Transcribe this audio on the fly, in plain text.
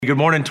Good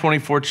morning,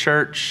 24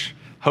 Church.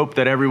 Hope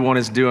that everyone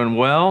is doing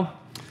well.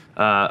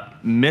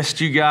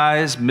 Missed you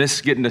guys,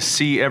 missed getting to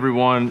see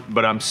everyone,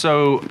 but I'm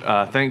so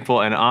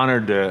thankful and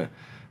honored to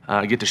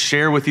get to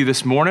share with you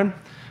this morning.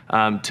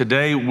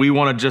 Today, we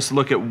want to just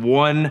look at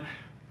one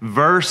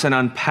verse and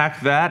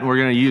unpack that. We're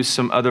going to use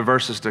some other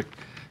verses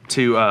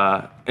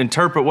to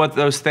interpret what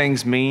those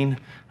things mean.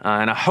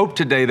 And I hope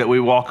today that we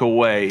walk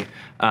away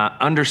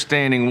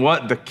understanding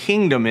what the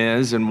kingdom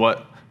is and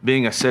what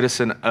being a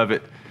citizen of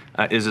it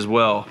is as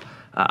well.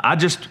 I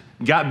just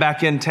got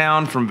back in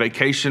town from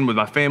vacation with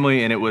my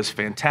family, and it was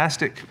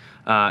fantastic.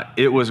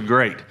 It was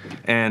great,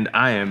 and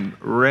I am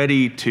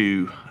ready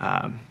to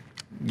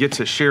get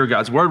to share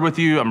God's word with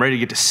you. I'm ready to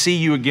get to see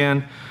you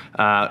again,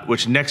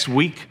 which next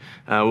week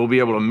we'll be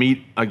able to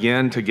meet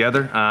again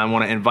together. I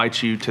want to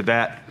invite you to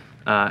that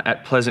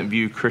at Pleasant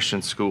View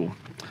Christian School.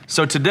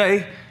 So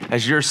today,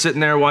 as you're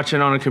sitting there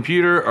watching on a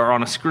computer or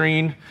on a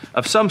screen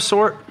of some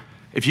sort,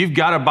 if you've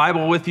got a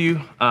Bible with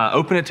you,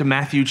 open it to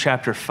Matthew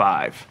chapter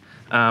 5.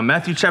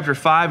 Matthew chapter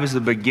 5 is the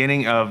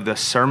beginning of the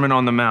Sermon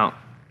on the Mount.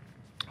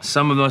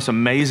 Some of the most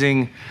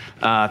amazing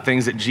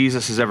things that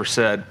Jesus has ever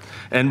said.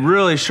 And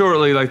really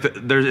shortly,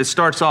 it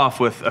starts off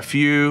with a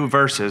few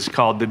verses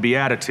called the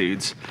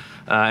Beatitudes.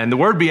 And the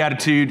word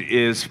beatitude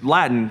is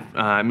Latin.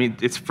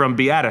 It's from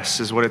beatus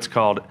is what it's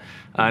called.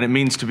 And it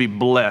means to be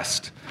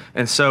blessed.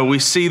 And so we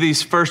see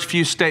these first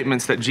few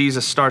statements that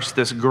Jesus starts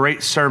this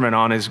great sermon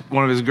on, is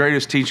one of his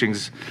greatest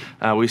teachings.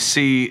 We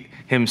see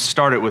him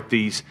start it with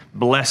these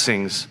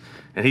blessings.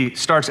 And he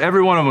starts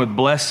every one of them with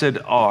blessed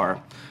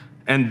are.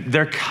 And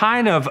they're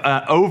kind of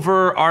an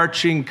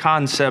overarching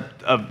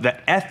concept of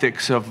the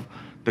ethics of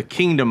the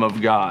kingdom of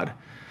God.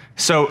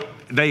 So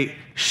they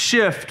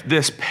shift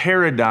this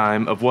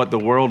paradigm of what the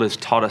world has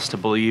taught us to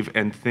believe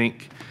and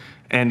think,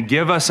 and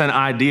give us an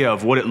idea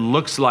of what it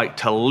looks like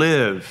to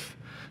live,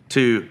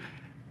 to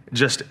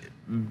just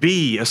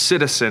be a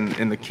citizen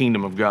in the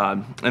kingdom of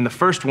God. And the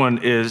first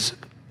one is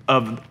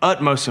of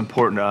utmost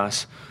importance to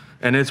us,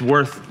 and it's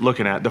worth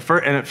looking at.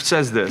 And it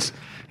says this,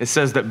 it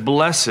says that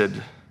blessed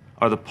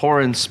are the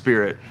poor in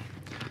spirit,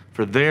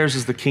 for theirs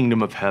is the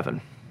kingdom of heaven.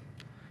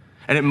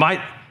 And it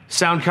might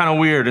sound kind of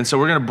weird, and so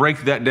we're going to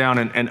break that down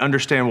and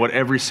understand what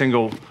every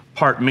single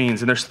part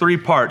means. And there's three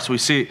parts. We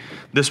see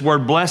this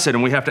word blessed,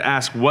 and we have to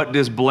ask, what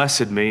does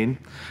blessed mean?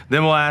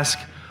 Then we'll ask,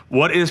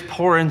 what is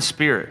poor in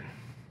spirit?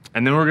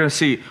 And then we're going to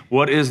see,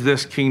 what is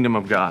this kingdom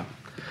of God?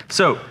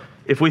 So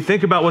if we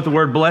think about what the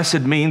word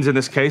blessed means in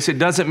this case, it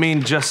doesn't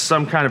mean just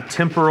some kind of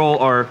temporal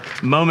or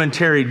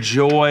momentary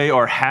joy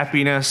or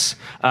happiness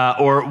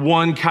or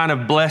one kind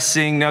of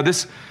blessing. No,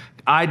 this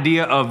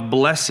idea of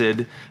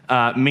blessed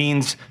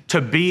means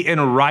to be in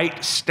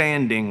right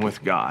standing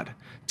with God,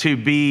 to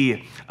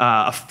be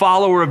a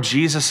follower of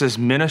Jesus'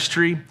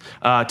 ministry,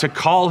 to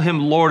call him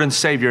Lord and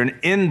Savior. And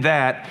in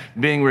that,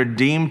 being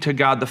redeemed to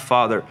God the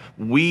Father,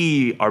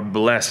 we are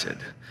blessed.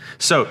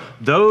 So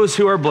those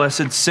who are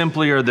blessed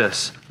simply are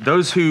this,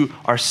 those who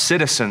are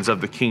citizens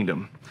of the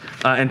kingdom.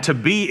 And to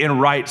be in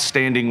right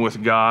standing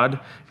with God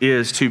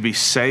is to be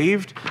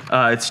saved.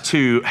 It's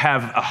to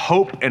have a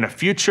hope and a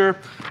future,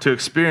 to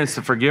experience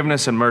the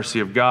forgiveness and mercy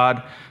of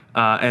God.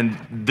 And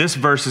this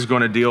verse is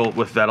going to deal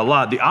with that a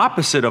lot. The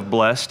opposite of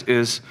blessed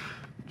is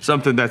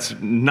something that's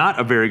not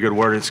a very good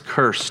word. It's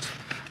cursed.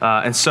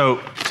 And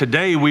so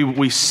today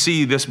we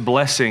see this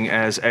blessing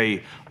as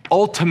a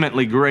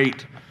ultimately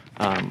great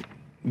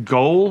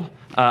goal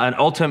and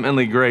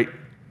ultimately great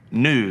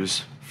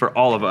news for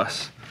all of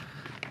us.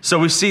 So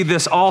we see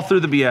this all through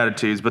the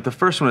Beatitudes, but the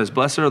first one is,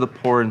 blessed are the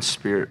poor in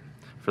spirit,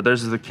 for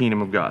theirs is the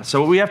kingdom of God.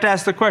 So we have to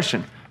ask the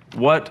question,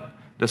 what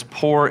does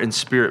poor in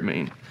spirit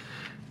mean?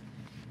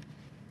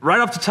 Right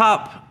off the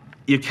top,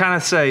 you kind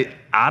of say,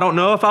 I don't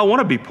know if I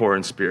want to be poor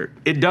in spirit.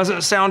 It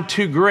doesn't sound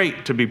too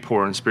great to be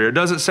poor in spirit. It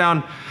doesn't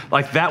sound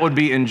like that would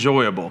be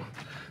enjoyable.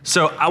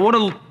 So I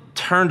want to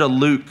turn to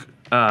Luke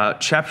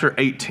chapter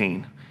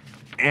 18.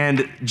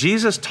 And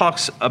Jesus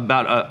talks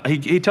about,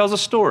 he tells a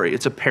story.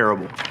 It's a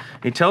parable.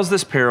 He tells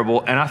this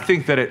parable, and I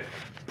think that it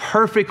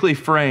perfectly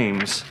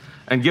frames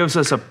and gives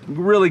us a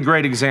really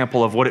great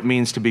example of what it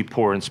means to be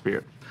poor in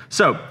spirit.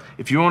 So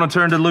if you want to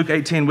turn to Luke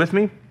 18 with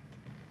me,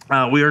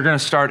 we are going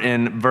to start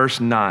in verse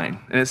 9.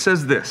 And it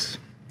says this,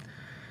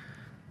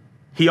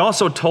 he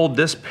also told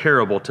this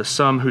parable to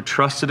some who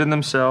trusted in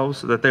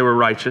themselves that they were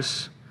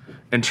righteous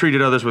and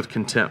treated others with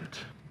contempt.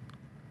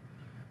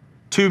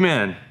 Two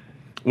men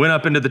went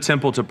up into the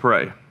temple to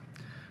pray,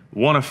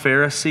 one a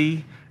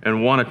Pharisee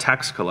and one a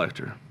tax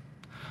collector.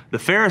 The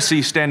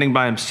Pharisee, standing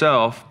by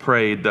himself,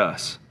 prayed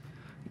thus,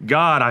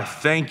 God, I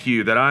thank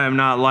you that I am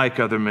not like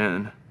other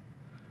men,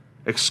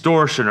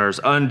 extortioners,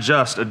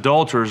 unjust,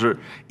 adulterers, or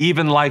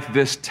even like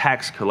this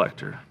tax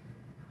collector.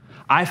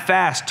 I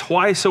fast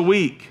twice a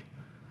week.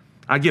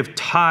 I give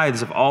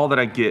tithes of all that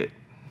I get.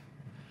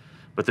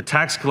 But the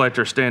tax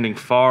collector, standing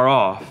far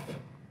off,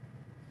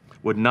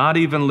 would not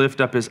even lift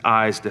up his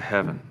eyes to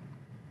heaven,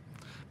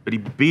 but he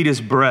beat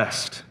his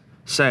breast,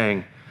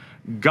 saying,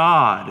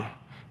 God,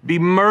 be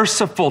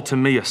merciful to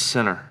me, a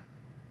sinner.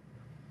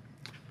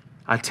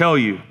 I tell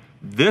you,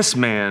 This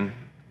man,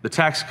 the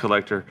tax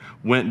collector,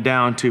 went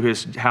down to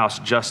his house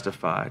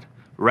justified,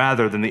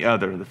 rather than the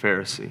other, the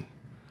Pharisee.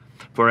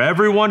 For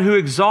everyone who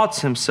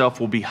exalts himself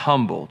will be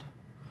humbled,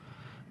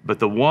 but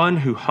the one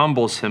who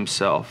humbles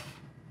himself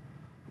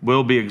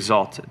will be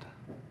exalted.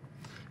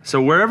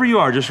 So wherever you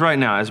are just right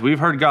now, as we've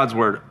heard God's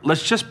word,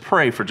 let's just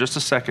pray for just a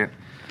second.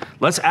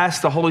 Let's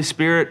ask the Holy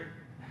Spirit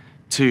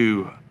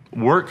to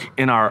work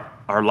in our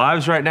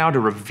lives right now, to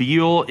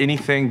reveal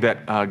anything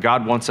that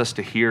God wants us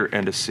to hear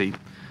and to see.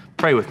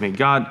 Pray with me.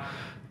 God,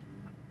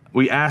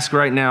 we ask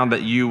right now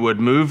that you would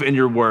move in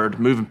your word,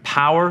 move in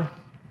power.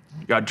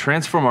 God,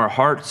 transform our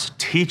hearts.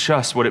 Teach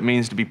us what it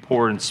means to be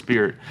poor in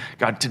spirit.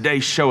 God, today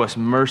show us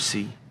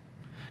mercy.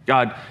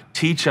 God,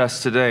 teach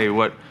us today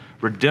what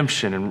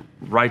redemption and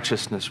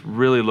righteousness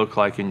really look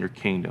like in your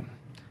kingdom.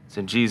 It's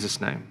in Jesus'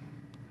 name.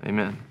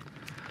 Amen.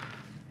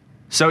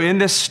 So in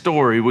this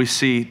story, we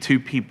see two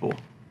people.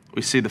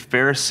 We see the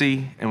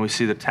Pharisee and we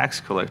see the tax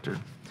collector.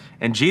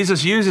 And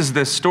Jesus uses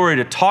this story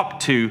to talk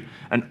to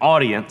an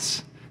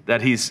audience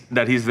that he's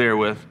there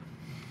with.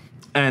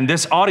 And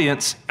this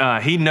audience,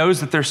 he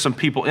knows that there's some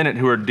people in it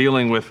who are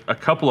dealing with a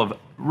couple of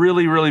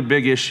really, really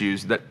big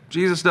issues that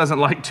Jesus doesn't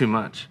like too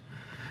much.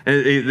 And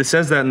it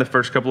says that in the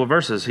first couple of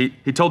verses. He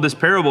told this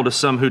parable to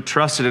some who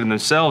trusted in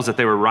themselves that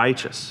they were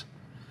righteous,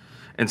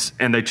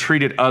 and they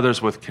treated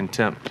others with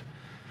contempt.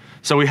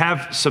 So we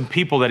have some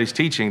people that he's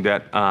teaching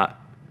that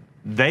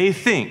they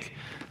think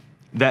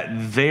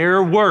that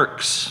their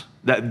works,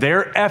 that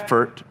their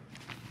effort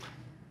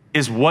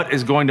is what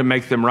is going to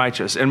make them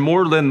righteous. And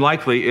more than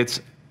likely,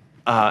 it's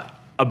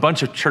a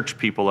bunch of church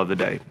people of the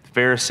day,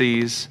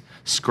 Pharisees,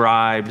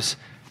 scribes,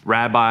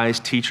 rabbis,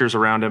 teachers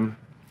around him,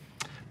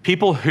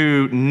 people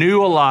who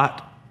knew a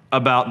lot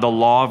about the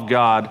law of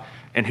God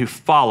and who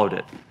followed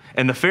it.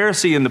 And the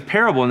Pharisee in the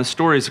parable in the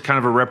story is kind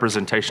of a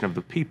representation of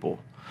the people.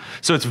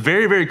 So it's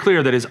very, very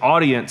clear that his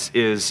audience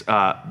is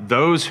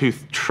those who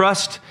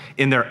trust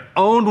in their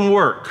own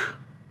work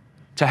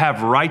to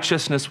have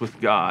righteousness with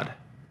God.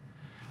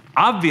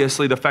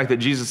 Obviously, the fact that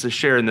Jesus is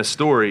sharing this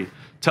story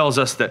tells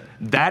us that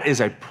that is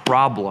a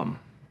problem.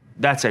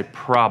 That's a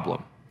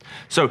problem.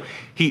 So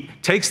he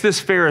takes this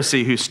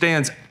Pharisee who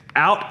stands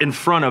out in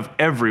front of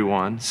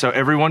everyone so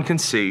everyone can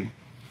see,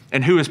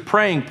 and who is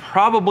praying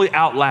probably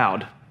out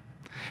loud,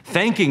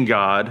 thanking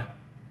God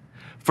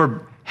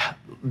for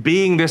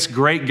being this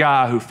great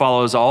guy who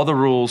follows all the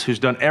rules, who's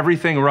done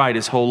everything right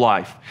his whole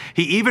life.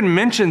 He even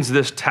mentions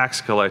this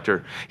tax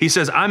collector. He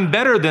says, I'm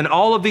better than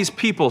all of these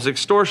peoples,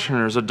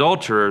 extortioners,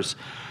 adulterers,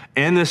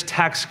 and this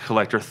tax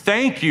collector.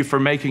 Thank you for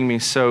making me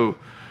so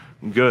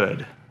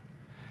good.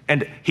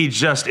 And he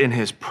just, in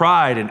his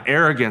pride and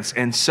arrogance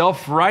and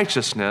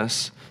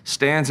self-righteousness,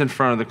 stands in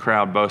front of the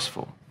crowd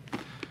boastful.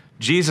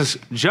 Jesus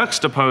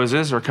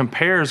juxtaposes or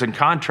compares and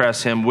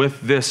contrasts him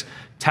with this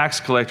tax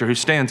collector who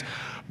stands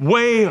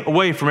way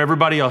away from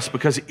everybody else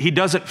because he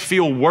doesn't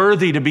feel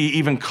worthy to be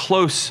even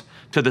close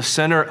to the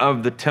center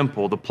of the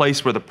temple, the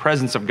place where the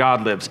presence of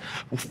God lives.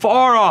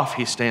 Far off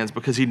he stands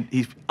because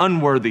he's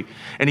unworthy,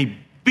 and he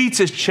beats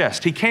his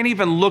chest. He can't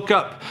even look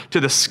up to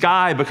the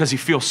sky because he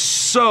feels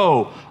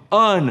so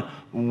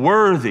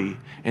unworthy.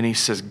 And he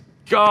says,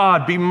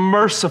 God, be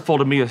merciful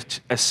to me,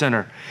 a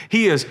sinner.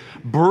 He is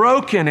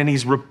broken and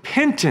he's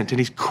repentant and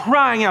he's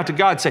crying out to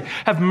God, saying,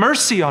 have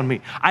mercy on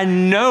me. I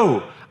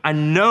know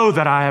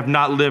that I have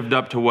not lived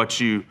up to what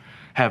you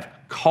have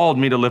called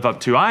me to live up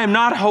to. I am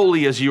not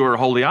holy as you are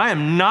holy. I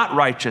am not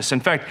righteous. In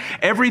fact,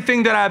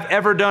 everything that I've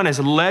ever done has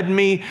led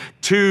me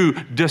to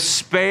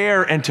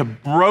despair and to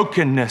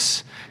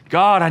brokenness.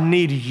 God, I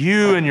need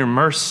you and your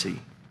mercy.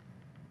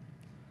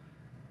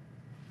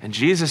 And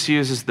Jesus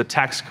uses the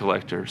tax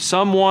collector,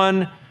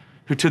 someone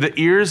who to the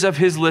ears of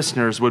his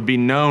listeners would be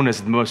known as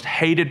the most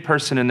hated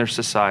person in their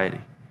society,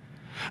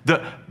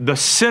 the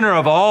sinner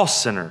of all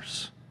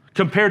sinners,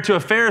 compared to a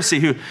Pharisee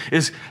who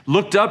is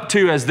looked up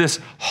to as this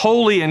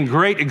holy and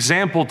great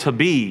example to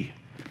be.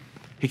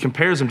 He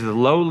compares him to the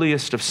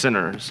lowliest of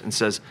sinners and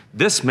says,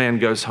 this man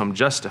goes home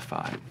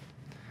justified.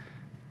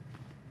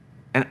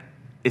 And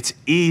it's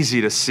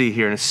easy to see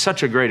here, and it's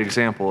such a great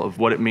example of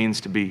what it means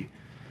to be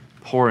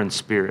poor in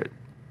spirit.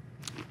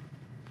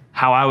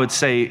 How I would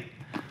say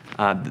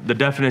the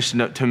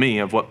definition to me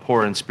of what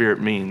poor in spirit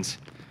means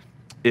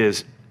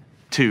is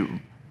to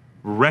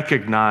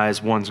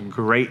recognize one's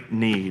great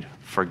need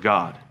for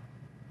God.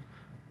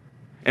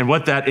 And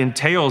what that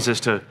entails is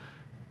to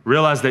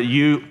realize that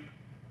you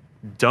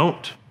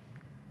don't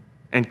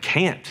and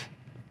can't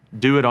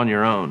do it on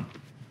your own.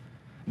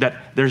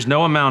 That there's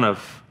no amount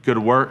of good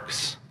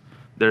works,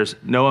 there's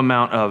no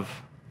amount of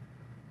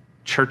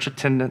church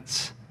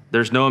attendance,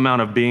 there's no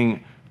amount of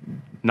being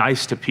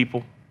nice to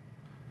people.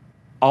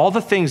 All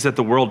the things that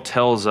the world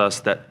tells us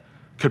that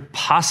could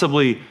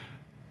possibly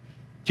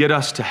get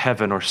us to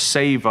heaven or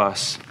save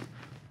us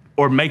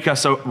or make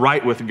us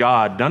right with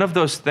God, none of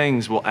those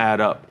things will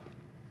add up.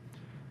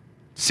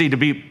 See, to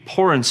be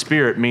poor in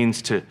spirit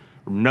means to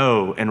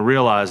know and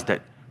realize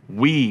that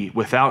we,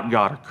 without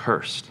God, are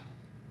cursed.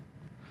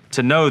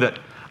 To know that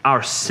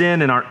our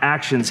sin and our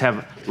actions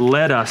have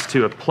led us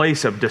to a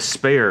place of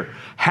despair,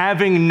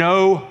 having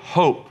no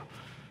hope,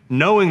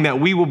 knowing that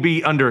we will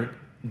be under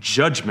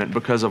judgment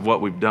because of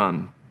what we've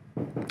done.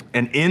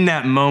 And in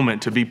that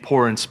moment, to be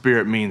poor in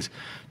spirit means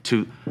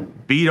to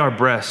beat our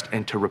breast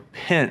and to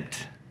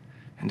repent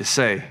and to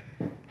say,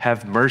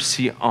 have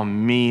mercy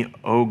on me,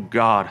 O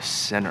God, a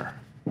sinner.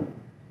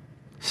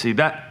 See,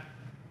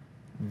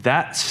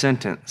 that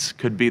sentence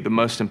could be the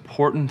most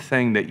important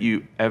thing that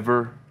you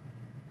ever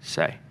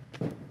say.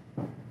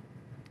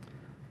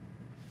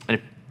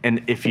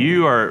 And if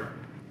you are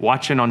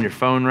watching on your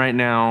phone right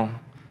now,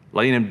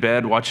 laying in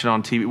bed, watching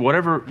on TV,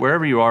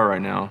 wherever you are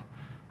right now,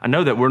 I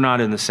know that we're not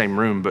in the same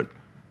room, but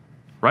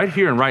right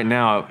here and right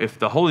now, if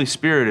the Holy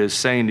Spirit is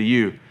saying to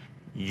you,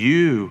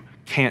 you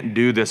can't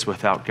do this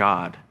without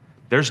God.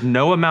 There's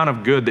no amount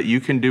of good that you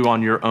can do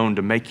on your own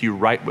to make you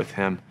right with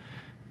him.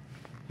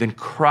 Then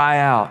cry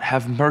out,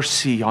 have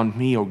mercy on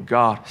me, O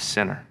God,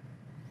 sinner.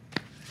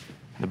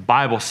 The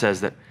Bible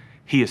says that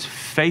he is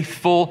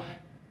faithful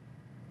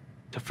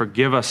to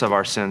forgive us of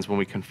our sins when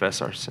we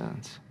confess our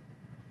sins.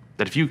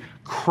 That if you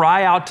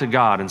cry out to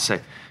God and say,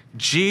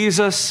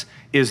 Jesus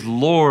is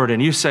Lord,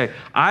 and you say,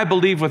 I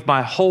believe with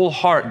my whole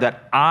heart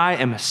that I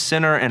am a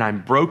sinner and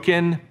I'm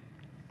broken,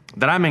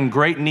 that I'm in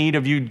great need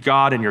of you,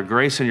 God, and your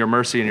grace and your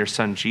mercy and your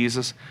son,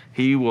 Jesus,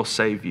 he will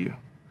save you.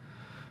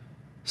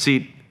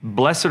 See,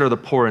 blessed are the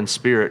poor in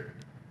spirit,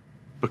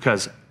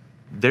 because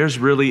theirs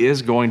really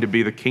is going to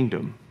be the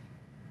kingdom.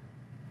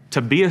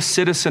 To be a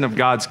citizen of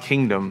God's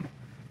kingdom,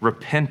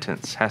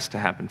 repentance has to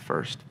happen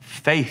first.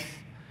 Faith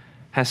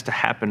has to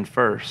happen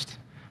first,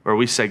 where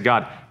we say,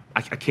 God,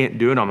 I can't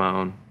do it on my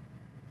own.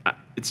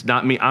 It's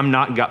not me. I'm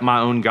not my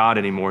own God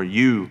anymore.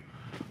 You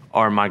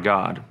are my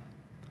God.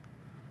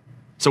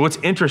 So what's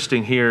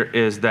interesting here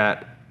is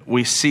that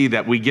we see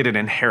that we get an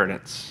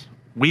inheritance.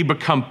 We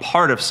become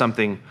part of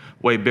something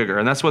way bigger.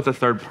 And that's what the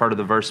third part of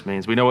the verse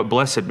means. We know what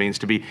blessed means,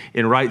 to be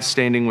in right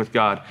standing with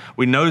God.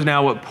 We know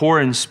now what poor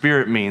in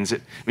spirit means.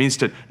 It means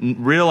to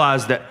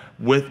realize that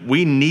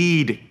we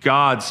need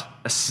God's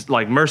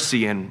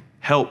mercy and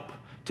help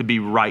to be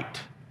right,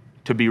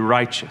 to be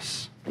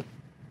righteous.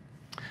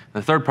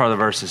 The third part of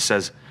the verse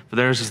says, for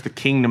theirs is the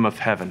kingdom of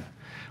heaven.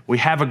 We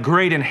have a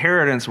great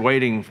inheritance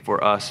waiting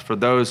for us, for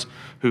those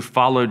who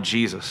follow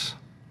Jesus,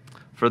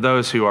 for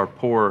those who are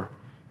poor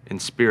in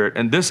spirit.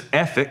 And this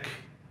ethic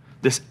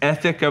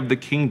of the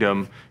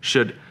kingdom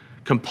should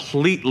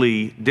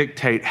completely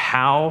dictate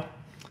how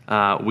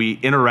we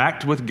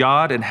interact with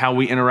God and how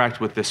we interact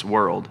with this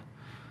world.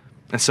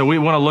 And so we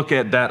want to look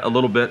at that a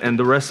little bit, and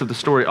the rest of the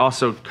story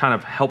also kind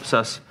of helps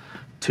us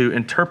to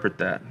interpret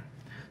that.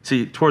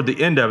 See, toward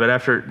the end of it,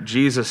 after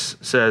Jesus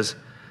says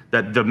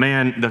that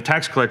the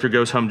tax collector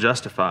goes home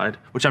justified,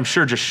 which I'm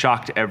sure just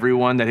shocked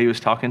everyone that he was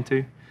talking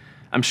to.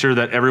 I'm sure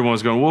that everyone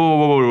was going,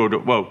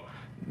 whoa.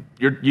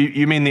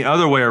 You mean the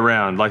other way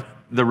around, like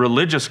the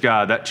religious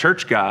guy, that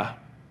church guy,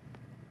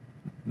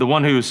 the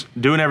one who's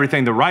doing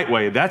everything the right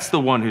way, that's the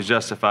one who's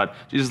justified.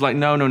 Jesus is like,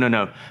 no.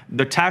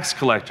 The tax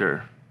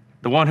collector,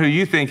 the one who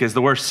you think is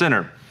the worst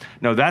sinner,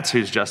 no, that's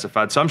who's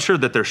justified. So I'm sure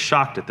that they're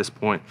shocked at this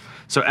point.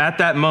 So at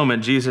that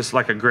moment, Jesus,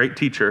 like a great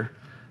teacher,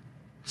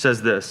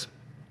 says this,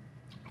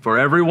 for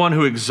everyone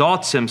who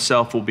exalts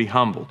himself will be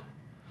humbled,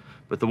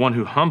 but the one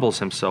who humbles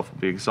himself will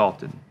be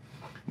exalted.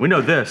 We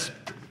know this.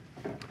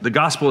 The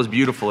gospel is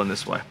beautiful in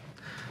this way.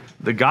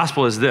 The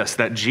gospel is this,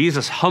 that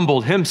Jesus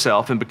humbled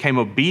himself and became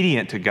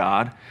obedient to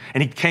God,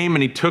 and he came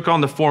and he took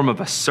on the form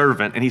of a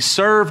servant, and he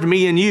served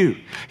me and you.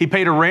 He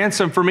paid a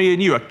ransom for me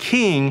and you, a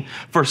king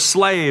for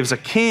slaves, a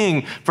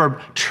king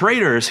for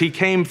traitors. He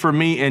came for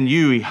me and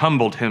you. He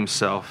humbled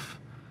himself.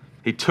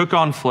 He took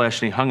on flesh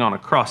and he hung on a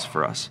cross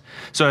for us.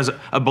 So as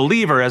a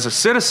believer, as a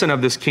citizen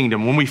of this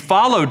kingdom, when we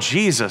follow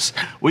Jesus,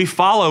 we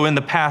follow in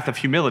the path of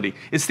humility.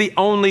 It's the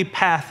only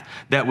path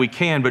that we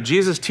can, but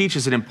Jesus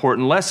teaches an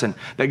important lesson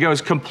that goes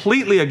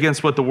completely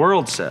against what the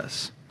world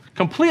says.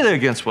 Completely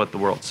against what the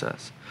world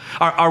says.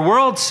 Our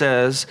world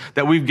says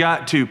that we've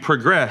got to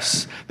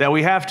progress, that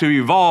we have to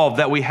evolve,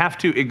 that we have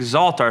to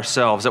exalt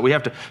ourselves, that we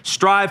have to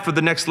strive for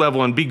the next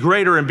level and be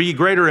greater and be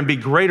greater and be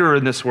greater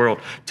in this world,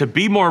 to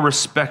be more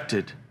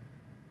respected,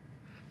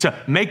 to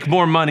make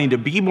more money, to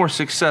be more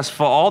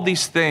successful. All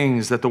these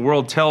things that the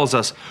world tells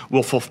us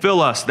will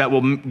fulfill us, that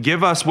will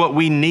give us what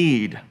we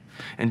need.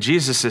 And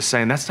Jesus is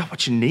saying, that's not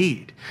what you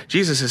need.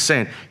 Jesus is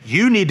saying,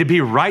 you need to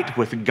be right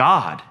with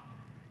God.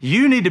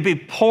 You need to be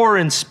poor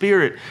in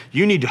spirit.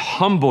 You need to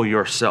humble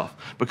yourself,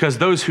 because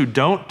those who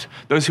don't,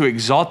 those who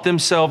exalt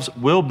themselves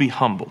will be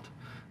humbled.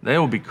 They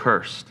will be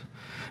cursed.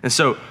 And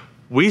so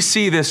we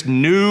see this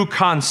new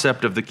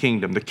concept of the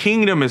kingdom. The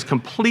kingdom is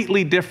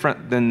completely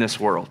different than this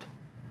world.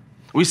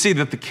 We see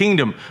that the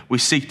kingdom, we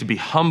seek to be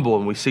humble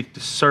and we seek to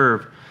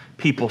serve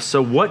people.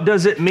 So what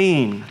does it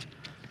mean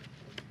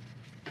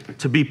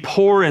to be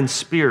poor in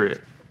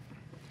spirit?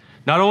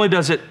 Not only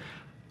does it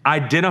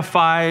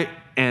identify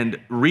and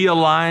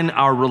realign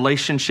our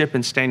relationship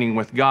and standing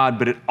with God,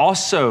 but it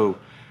also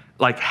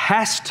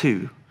has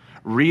to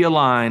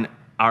realign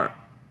our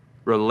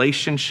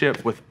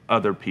relationship with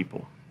other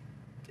people.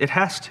 It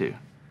has to.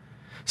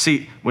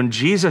 See, when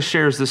Jesus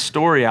shares this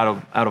story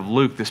out of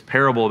Luke, this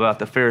parable about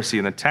the Pharisee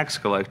and the tax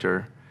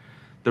collector,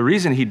 the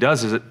reason he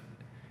does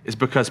is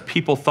because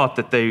people thought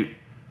that they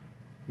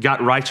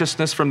got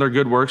righteousness from their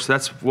good works.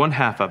 That's one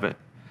half of it.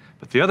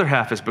 But the other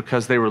half is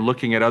because they were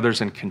looking at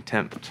others in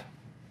contempt.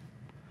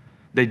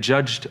 They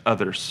judged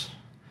others,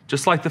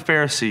 just like the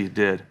Pharisee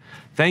did.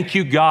 Thank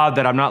you, God,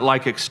 that I'm not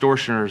like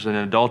extortioners and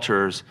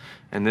adulterers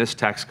and this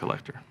tax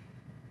collector.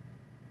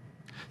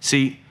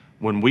 See,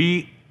 when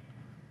we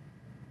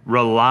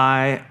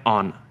rely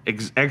on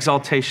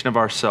exaltation of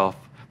ourselves,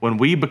 when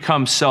we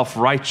become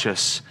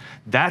self-righteous,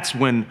 that's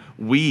when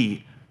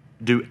we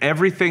do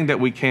everything that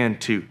we can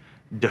to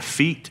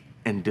defeat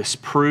and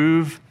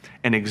disprove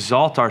and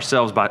exalt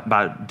ourselves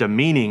by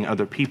demeaning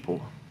other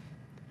people.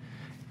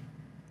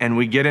 And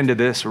we get into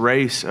this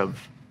race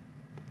of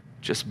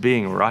just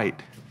being right.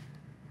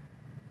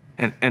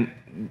 And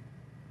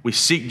we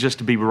seek just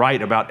to be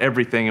right about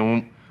everything.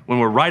 And when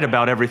we're right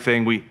about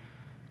everything, we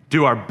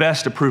do our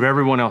best to prove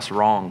everyone else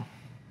wrong.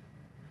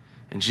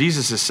 And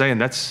Jesus is saying,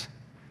 that's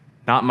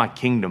not my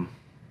kingdom.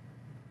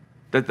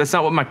 That's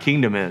not what my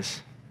kingdom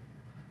is.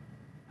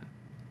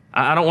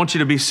 I don't want you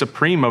to be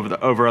supreme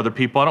over other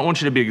people. I don't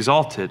want you to be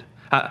exalted.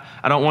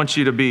 I don't want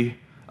you to be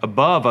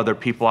above other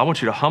people. I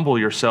want you to humble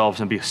yourselves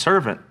and be a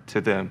servant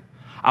to them.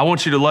 I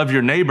want you to love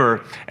your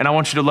neighbor, and I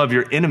want you to love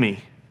your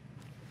enemy.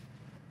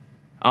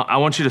 I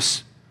want you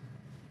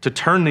to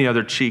turn the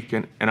other cheek,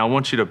 and I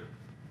want you to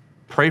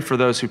pray for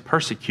those who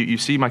persecute you.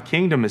 See, my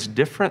kingdom is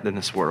different than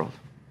this world.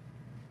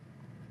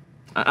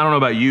 I don't know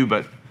about you,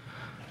 but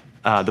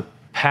the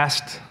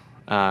past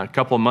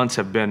couple of months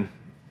have been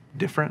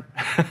different.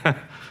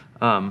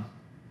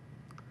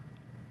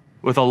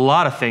 With a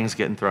lot of things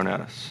getting thrown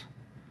at us.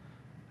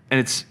 And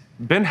it's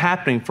been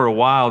happening for a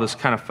while, this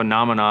kind of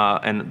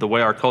phenomena, and the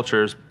way our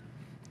culture has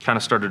kind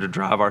of started to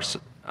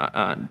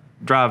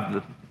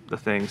drive the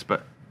things.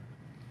 But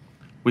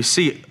we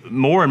see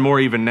more and more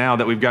even now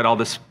that we've got all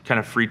this kind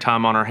of free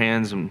time on our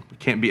hands and we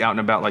can't be out and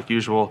about like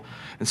usual.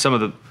 And some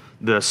of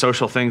the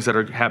social things that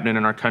are happening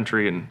in our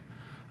country and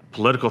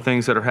political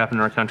things that are happening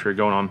in our country are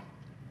going on.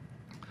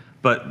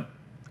 But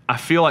I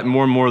feel like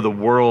more and more the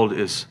world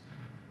is,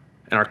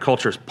 and our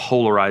culture is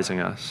polarizing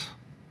us,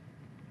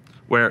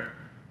 where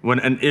when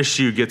an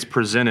issue gets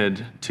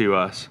presented to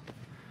us,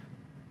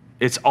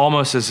 it's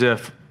almost as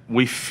if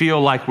we feel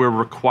like we're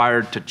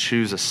required to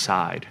choose a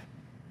side.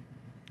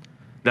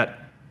 That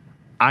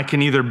I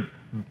can either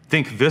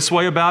think this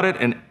way about it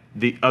and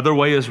the other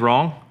way is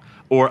wrong,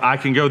 or I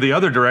can go the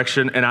other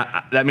direction and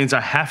that means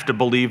I have to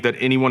believe that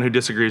anyone who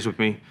disagrees with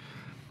me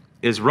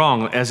is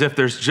wrong, as if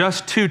there's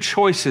just two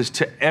choices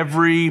to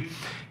every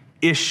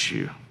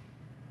issue.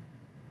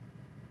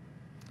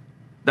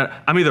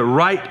 That I'm either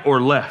right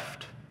or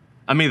left.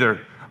 I'm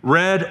either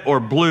red or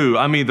blue.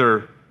 I'm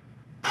either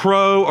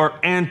pro or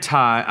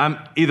anti. I'm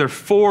either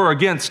for or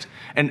against.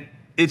 And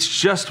it's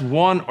just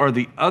one or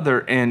the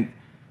other. And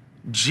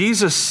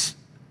Jesus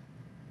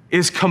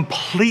is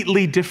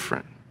completely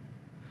different.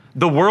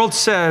 The world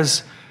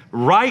says,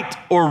 right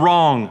or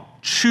wrong,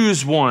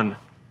 choose one.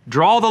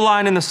 Draw the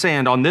line in the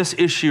sand on this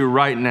issue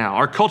right now.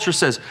 Our culture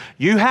says,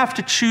 you have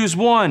to choose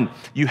one.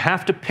 You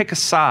have to pick a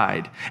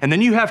side. And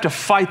then you have to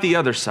fight the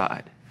other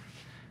side.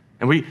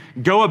 And we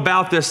go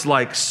about this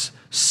like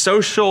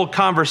social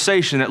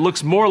conversation that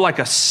looks more like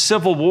a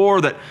civil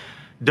war that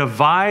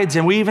divides.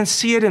 And we even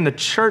see it in the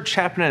church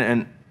happening.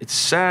 And it's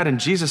sad. And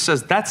Jesus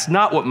says, that's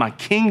not what my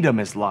kingdom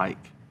is like.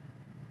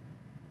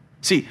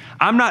 See,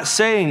 I'm not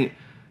saying,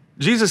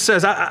 Jesus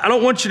says, I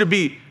don't want you to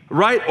be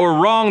right or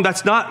wrong.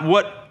 That's not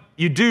what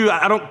you do.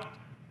 I don't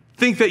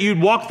think that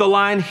you'd walk the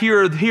line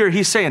here or here.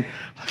 He's saying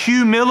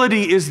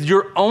humility is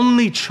your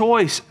only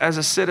choice as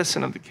a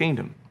citizen of the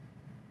kingdom.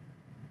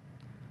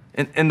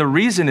 And the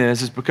reason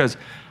is because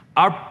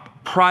our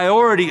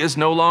priority is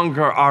no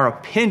longer our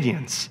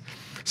opinions.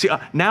 See,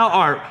 now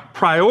our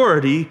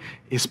priority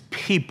is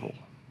people.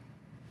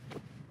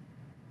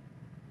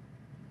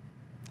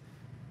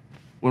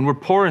 When we're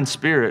poor in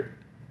spirit,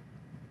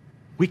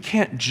 we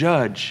can't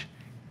judge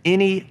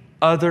any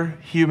other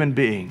human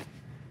being,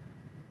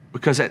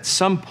 because at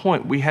some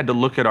point we had to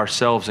look at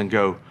ourselves and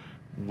go,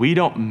 we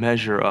don't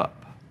measure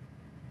up.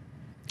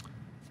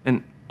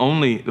 And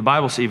the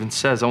Bible even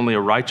says only a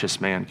righteous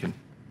man can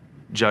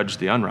judge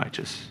the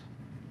unrighteous.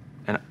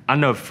 And I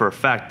know for a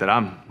fact that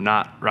I'm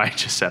not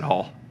righteous at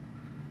all.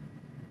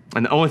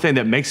 And the only thing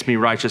that makes me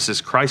righteous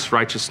is Christ's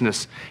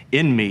righteousness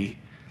in me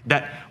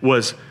that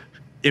was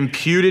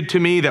imputed to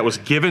me, that was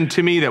given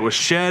to me, that was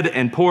shed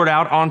and poured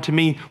out onto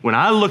me when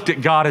I looked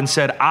at God and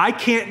said, I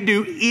can't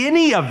do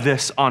any of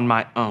this on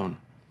my own.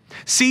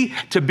 See,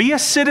 to be a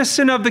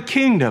citizen of the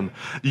kingdom,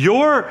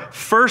 your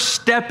first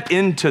step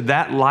into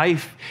that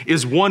life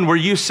is one where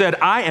you said,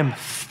 I am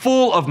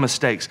full of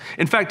mistakes.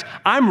 In fact,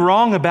 I'm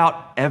wrong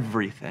about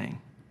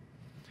everything.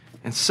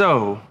 And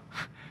so,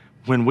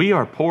 when we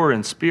are poor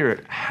in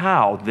spirit,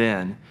 how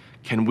then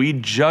can we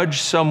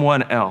judge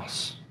someone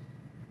else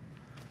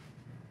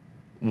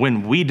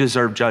when we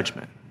deserve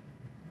judgment?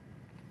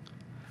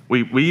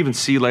 We even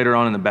see later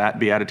on in the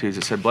Beatitudes,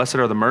 it said, blessed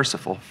are the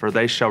merciful, for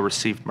they shall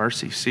receive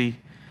mercy. See,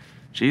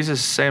 Jesus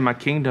is saying my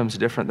kingdom's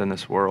different than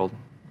this world.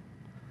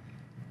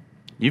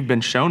 You've been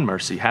shown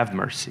mercy, have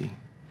mercy.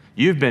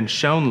 You've been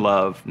shown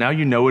love. Now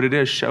you know what it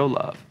is, show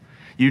love.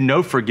 You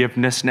know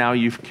forgiveness, now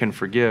you can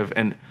forgive.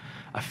 And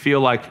I feel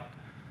like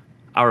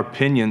our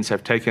opinions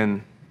have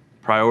taken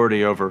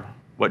priority over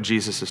what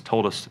Jesus has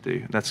told us to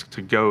do. That's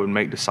to go and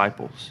make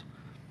disciples.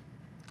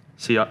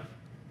 See,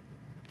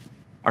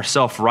 our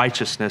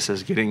self-righteousness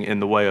is getting in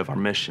the way of our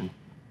mission.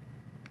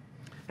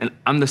 And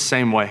I'm the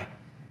same way.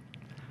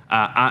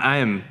 I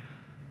am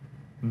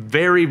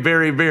very,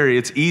 very, very,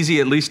 it's easy,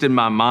 at least in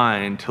my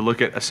mind, to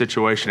look at a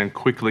situation and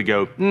quickly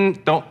go,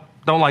 don't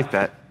like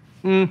that.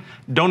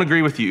 Don't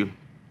agree with you.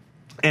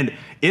 And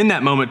in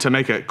that moment to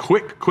make a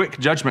quick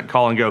judgment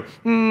call and go,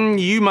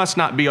 you must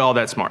not be all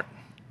that smart.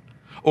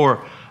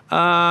 Or,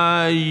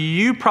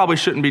 you probably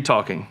shouldn't be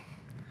talking.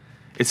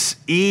 It's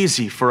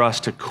easy for us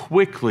to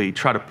quickly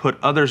try to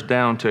put others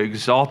down, to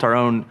exalt our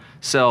own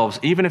selves,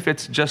 even if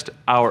it's just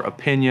our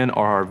opinion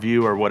or our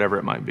view or whatever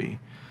it might be.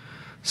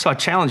 So I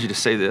challenge you to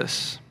say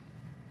this.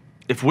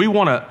 If we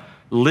want to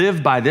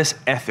live by this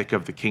ethic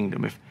of the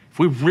kingdom, if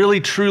we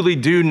really truly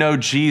do know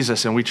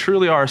Jesus and we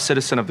truly are a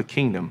citizen of the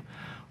kingdom,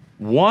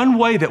 one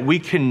way that we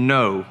can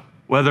know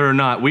whether or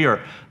not we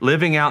are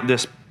living out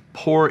this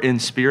poor in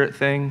spirit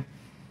thing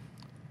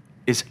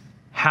is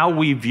how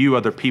we view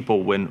other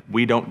people when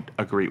we don't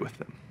agree with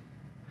them.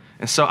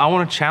 And so I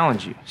want to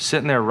challenge you,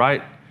 sitting there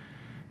right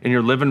in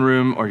your living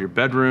room or your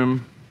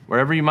bedroom,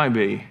 wherever you might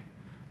be,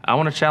 I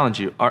want to challenge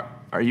you.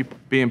 Are you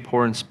being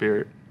poor in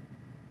spirit?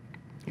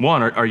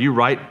 One, are you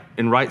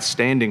in right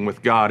standing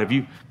with God? Have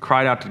you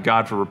cried out to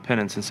God for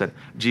repentance and said,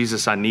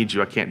 Jesus, I need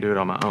you, I can't do it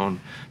on my own?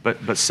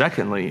 But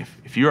secondly,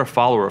 if you're a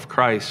follower of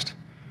Christ,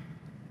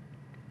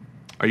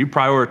 are you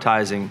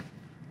prioritizing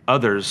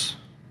others?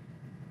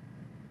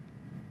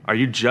 Are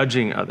you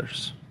judging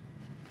others?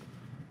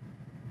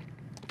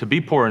 To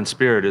be poor in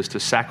spirit is to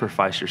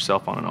sacrifice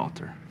yourself on an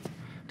altar.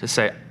 To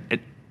say,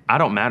 I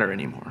don't matter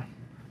anymore.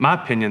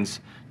 My opinions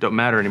don't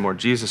matter anymore.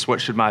 Jesus,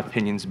 what should my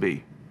opinions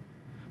be?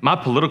 My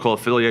political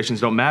affiliations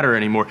don't matter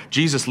anymore.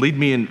 Jesus, lead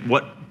me in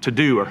what to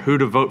do or who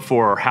to vote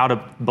for or how to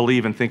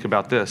believe and think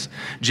about this.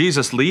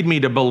 Jesus, lead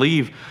me to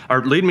believe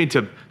or lead me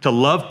to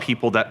love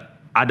people that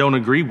I don't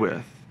agree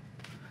with.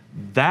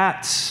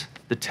 That's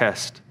the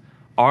test.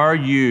 Are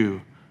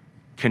you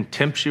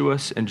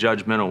contemptuous and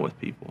judgmental with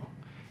people?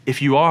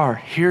 If you are,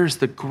 here's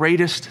the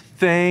greatest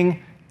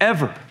thing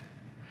ever.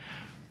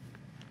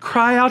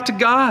 Cry out to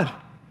God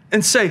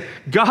and say,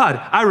 God,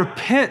 I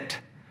repent.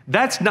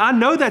 I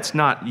know that's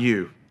not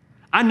you.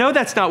 I know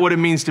that's not what it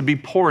means to be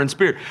poor in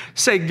spirit.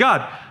 Say,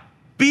 God,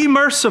 be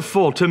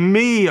merciful to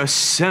me, a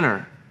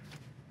sinner.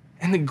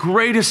 And the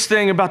greatest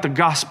thing about the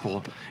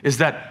gospel is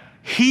that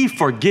He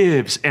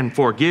forgives and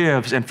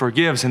forgives and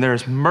forgives, and there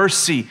is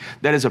mercy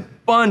that is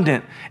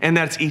abundant and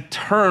that's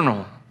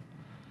eternal.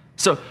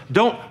 So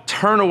don't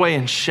turn away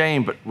in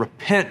shame, but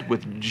repent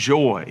with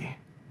joy.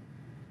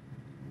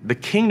 The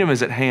kingdom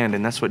is at hand,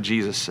 and that's what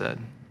Jesus said.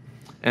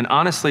 And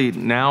honestly,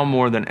 now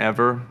more than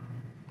ever,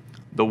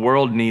 the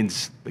world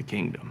needs the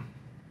kingdom.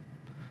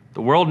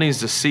 The world needs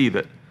to see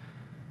that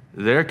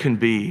there can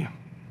be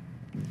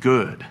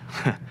good,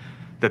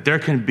 that there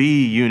can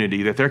be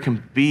unity, that there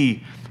can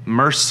be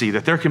mercy,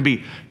 that there can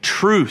be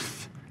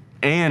truth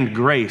and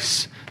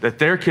grace, that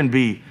there can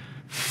be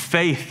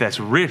faith that's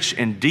rich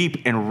and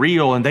deep and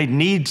real, and they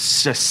need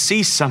to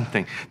see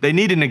something. They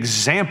need an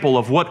example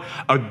of what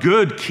a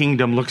good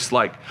kingdom looks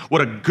like,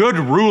 what a good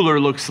ruler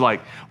looks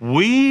like.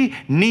 We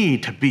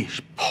need to be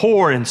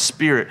poor in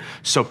spirit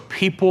so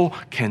people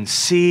can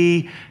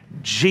see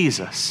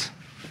Jesus.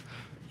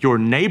 Your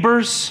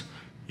neighbors,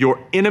 your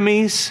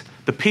enemies,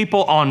 the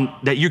people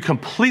that you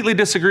completely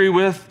disagree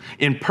with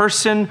in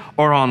person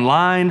or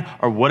online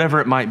or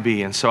whatever it might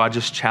be. And so I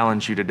just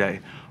challenge you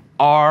today.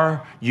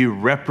 Are you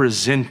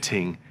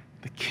representing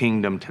the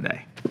kingdom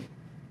today?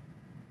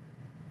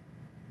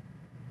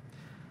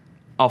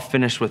 I'll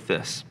finish with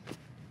this.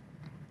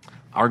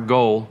 Our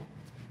goal,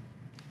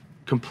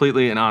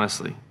 completely and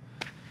honestly,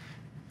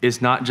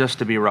 is not just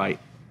to be right,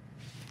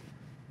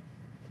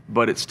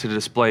 but it's to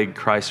display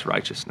Christ's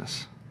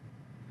righteousness.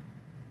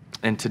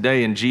 And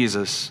today in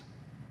Jesus,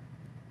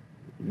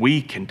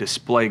 we can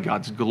display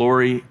God's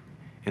glory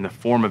in the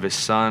form of His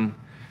Son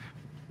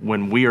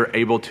when we are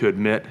able to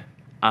admit,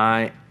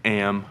 I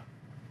am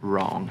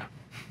wrong.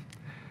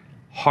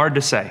 Hard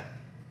to say,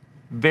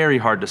 very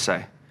hard to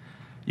say.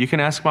 You can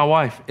ask my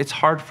wife. It's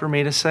hard for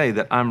me to say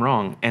that I'm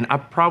wrong. And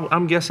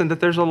I'm guessing that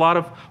there's a lot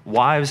of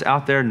wives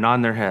out there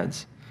nodding their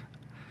heads.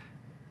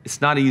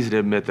 It's not easy to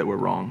admit that we're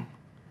wrong,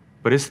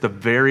 but it's the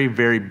very,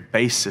 very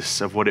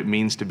basis of what it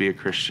means to be a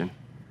Christian.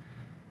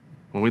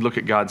 When we look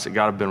at God and say,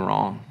 God, I've been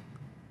wrong.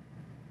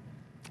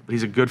 But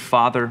He's a good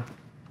Father.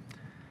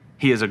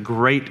 He is a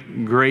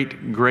great,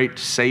 great, great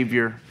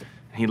Savior.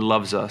 He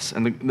loves us.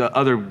 And the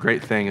other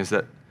great thing is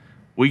that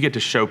we get to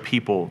show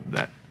people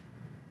that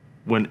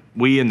when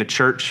we in the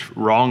church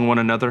wrong one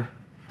another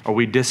or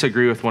we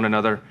disagree with one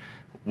another,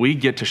 we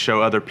get to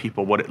show other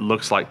people what it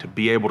looks like to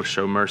be able to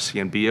show mercy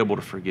and be able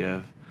to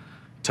forgive,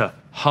 to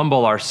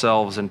humble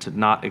ourselves and to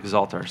not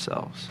exalt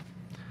ourselves.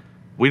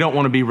 We don't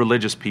want to be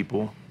religious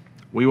people.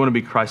 We want to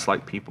be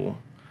Christ-like people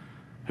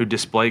who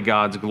display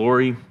God's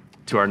glory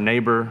to our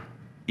neighbor,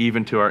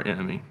 even to our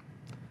enemy.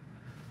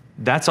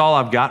 That's all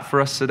I've got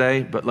for us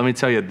today, but let me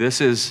tell you,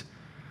 this is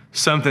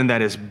something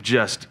that is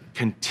just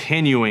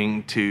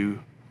continuing to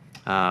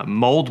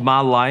mold my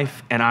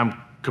life, and I'm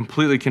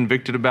completely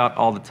convicted about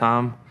all the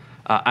time.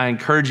 I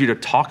encourage you to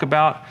talk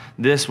about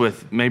this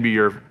with maybe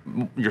your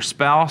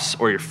spouse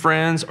or your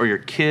friends or your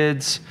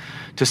kids,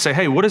 to say,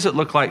 hey, what does it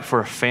look like for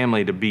a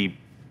family to be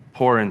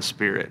poor in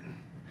spirit?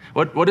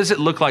 What does it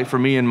look like for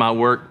me in my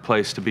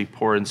workplace to be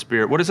poor in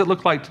spirit? What does it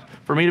look like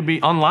for me to be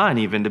online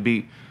even, to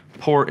be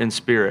poor in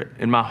spirit,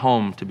 in my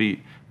home to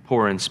be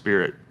poor in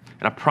spirit?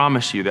 And I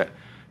promise you that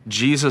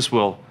Jesus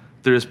will,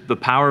 through the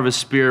power of his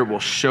Spirit, will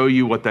show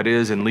you what that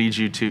is and lead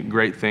you to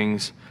great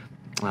things.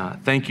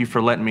 Thank you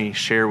for letting me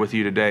share with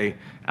you today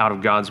out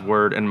of God's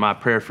word. And my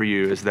prayer for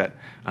you is that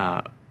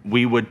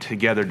we would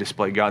together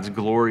display God's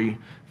glory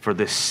for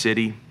this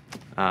city,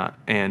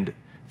 and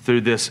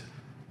through this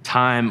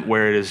time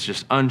where it is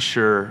just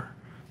unsure,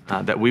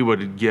 that we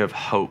would give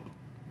hope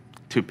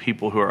to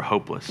people who are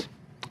hopeless.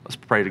 Let's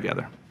pray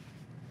together.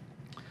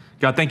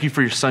 God, thank you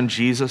for your son,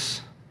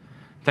 Jesus.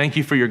 Thank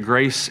you for your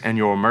grace and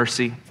your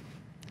mercy.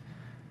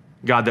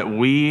 God, that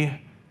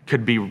we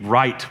could be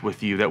right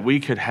with you, that we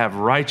could have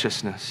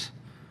righteousness,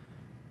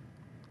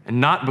 and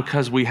not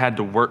because we had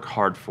to work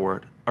hard for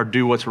it or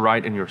do what's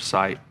right in your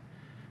sight,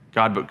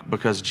 God, but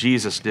because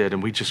Jesus did,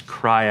 and we just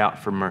cry out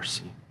for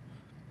mercy.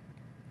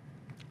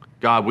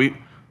 God,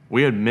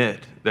 we admit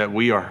that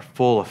we are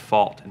full of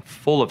fault and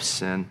full of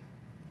sin.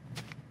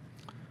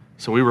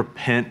 So we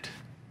repent,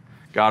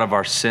 God, of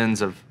our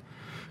sins of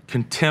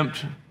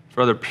contempt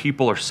for other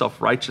people or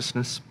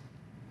self-righteousness.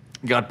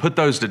 God, put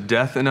those to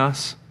death in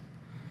us.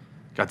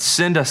 God,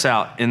 send us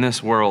out in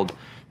this world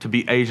to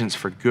be agents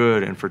for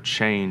good and for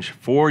change,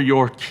 for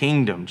your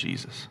kingdom,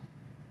 Jesus.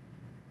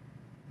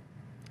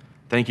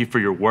 Thank you for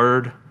your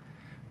word.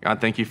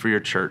 God, thank you for your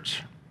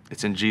church.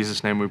 It's in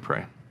Jesus' name we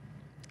pray.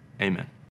 Amen.